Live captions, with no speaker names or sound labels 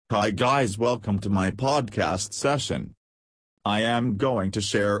Hi guys, welcome to my podcast session. I am going to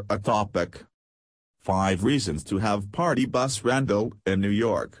share a topic. 5 reasons to have party bus rental in New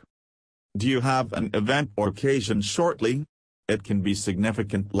York. Do you have an event or occasion shortly? It can be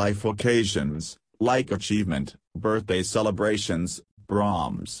significant life occasions, like achievement, birthday celebrations,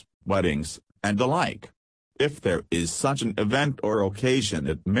 proms, weddings, and the like. If there is such an event or occasion,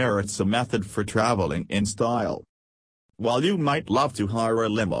 it merits a method for traveling in style. While you might love to hire a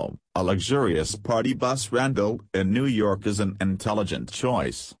limo, a luxurious party bus rental in New York is an intelligent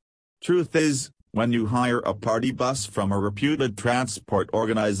choice. Truth is, when you hire a party bus from a reputed transport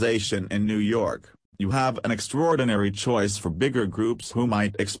organization in New York, you have an extraordinary choice for bigger groups who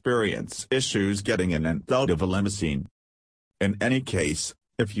might experience issues getting in and out of a limousine. In any case,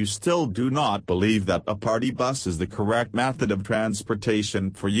 if you still do not believe that a party bus is the correct method of transportation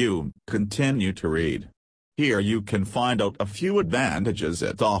for you, continue to read. Here you can find out a few advantages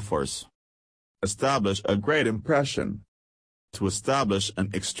it offers. Establish a great impression. To establish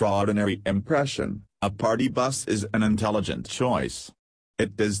an extraordinary impression, a party bus is an intelligent choice.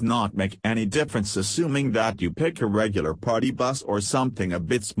 It does not make any difference assuming that you pick a regular party bus or something a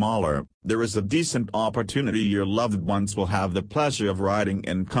bit smaller. There is a decent opportunity your loved ones will have the pleasure of riding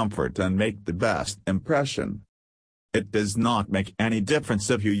in comfort and make the best impression. It does not make any difference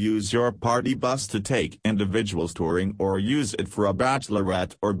if you use your party bus to take individuals touring or use it for a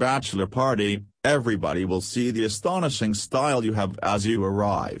bachelorette or bachelor party. Everybody will see the astonishing style you have as you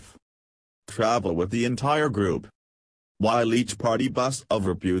arrive. Travel with the entire group. While each party bus of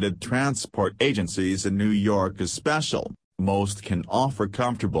reputed transport agencies in New York is special, most can offer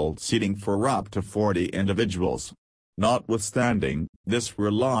comfortable seating for up to 40 individuals. Notwithstanding, this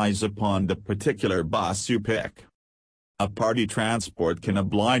relies upon the particular bus you pick. A party transport can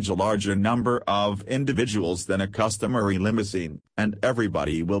oblige a larger number of individuals than a customary limousine, and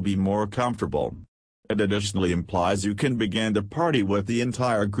everybody will be more comfortable. It additionally implies you can begin the party with the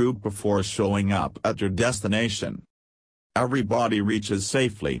entire group before showing up at your destination. Everybody reaches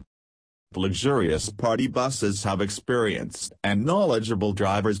safely. The luxurious party buses have experienced and knowledgeable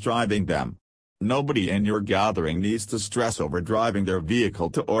drivers driving them. Nobody in your gathering needs to stress over driving their vehicle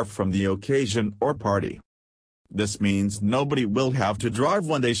to or from the occasion or party. This means nobody will have to drive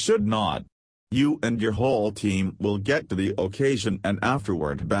when they should not. You and your whole team will get to the occasion and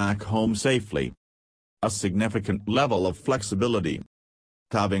afterward back home safely. A significant level of flexibility.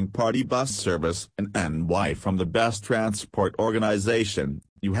 Having party bus service in NY from the best transport organization,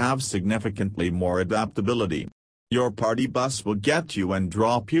 you have significantly more adaptability. Your party bus will get you and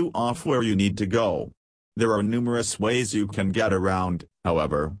drop you off where you need to go. There are numerous ways you can get around,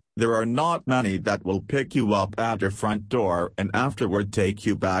 however. There are not many that will pick you up at your front door and afterward take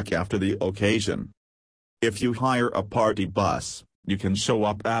you back after the occasion. If you hire a party bus, you can show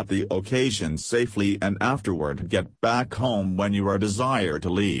up at the occasion safely and afterward get back home when you are desired to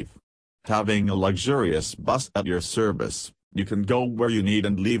leave. Having a luxurious bus at your service, you can go where you need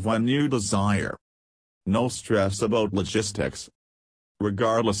and leave when you desire. No stress about logistics.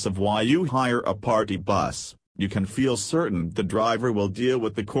 Regardless of why you hire a party bus, you can feel certain the driver will deal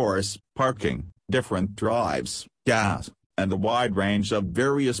with the course, parking, different drives, gas, and the wide range of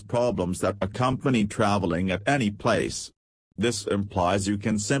various problems that accompany traveling at any place. This implies you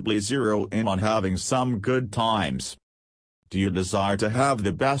can simply zero in on having some good times. Do you desire to have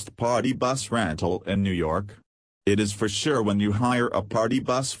the best party bus rental in New York? It is for sure when you hire a party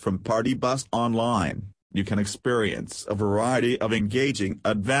bus from Party Bus Online. You can experience a variety of engaging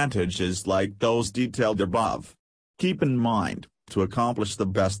advantages like those detailed above. Keep in mind, to accomplish the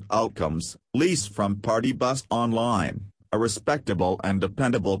best outcomes, lease from Party Bus Online, a respectable and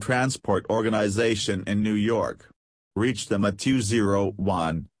dependable transport organization in New York. Reach them at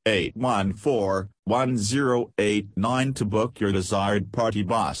 201-814-1089 to book your desired party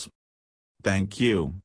bus. Thank you.